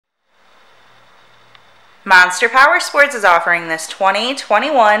Monster Powersports is offering this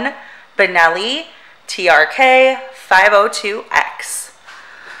 2021 Benelli TRK 502X.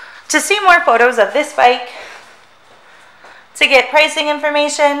 To see more photos of this bike, to get pricing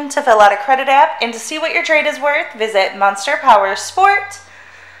information, to fill out a credit app, and to see what your trade is worth, visit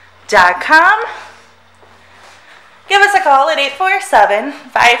monsterpowersport.com. Give us a call at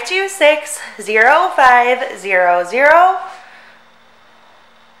 847-526-0500.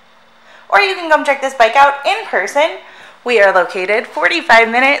 Or you can come check this bike out in person. We are located 45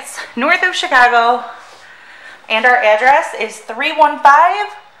 minutes north of Chicago, and our address is 315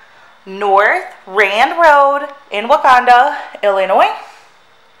 North Rand Road in Wauconda, Illinois.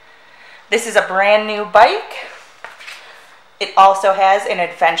 This is a brand new bike. It also has an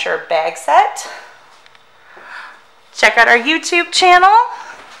adventure bag set. Check out our YouTube channel.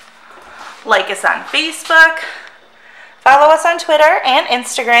 Like us on Facebook. Follow us on Twitter and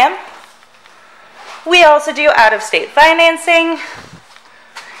Instagram. We also do out-of-state financing,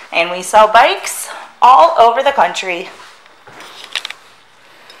 and we sell bikes all over the country.